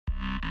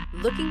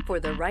Looking for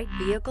the right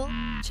vehicle?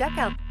 Check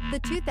out the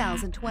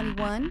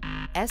 2021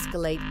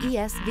 Escalade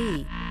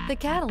ESV. The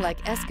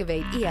Cadillac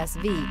Escalade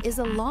ESV is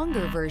a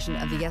longer version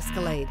of the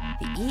Escalade.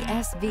 The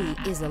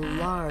ESV is a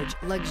large,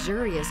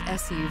 luxurious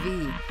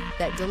SUV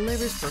that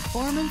delivers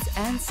performance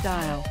and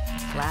style.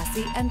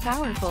 Classy and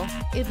powerful,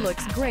 it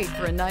looks great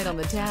for a night on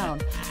the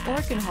town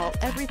or can haul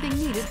everything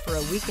needed for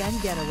a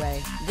weekend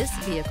getaway. This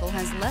vehicle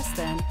has less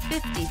than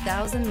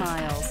 50,000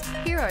 miles.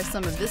 Here are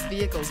some of this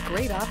vehicle's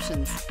great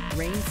options: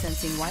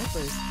 rain-sensing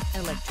wipers,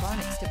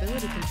 electronic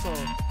stability control,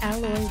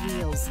 alloy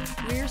wheels,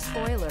 rear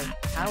spoiler,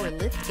 power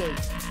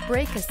liftgate,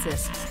 brake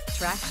assist,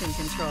 traction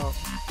control,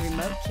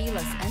 remote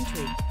keyless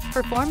entry,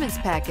 performance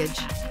package,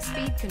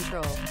 speed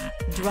control.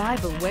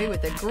 Drive away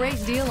with a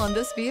great deal on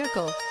this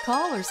vehicle.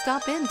 Call or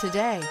stop in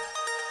today.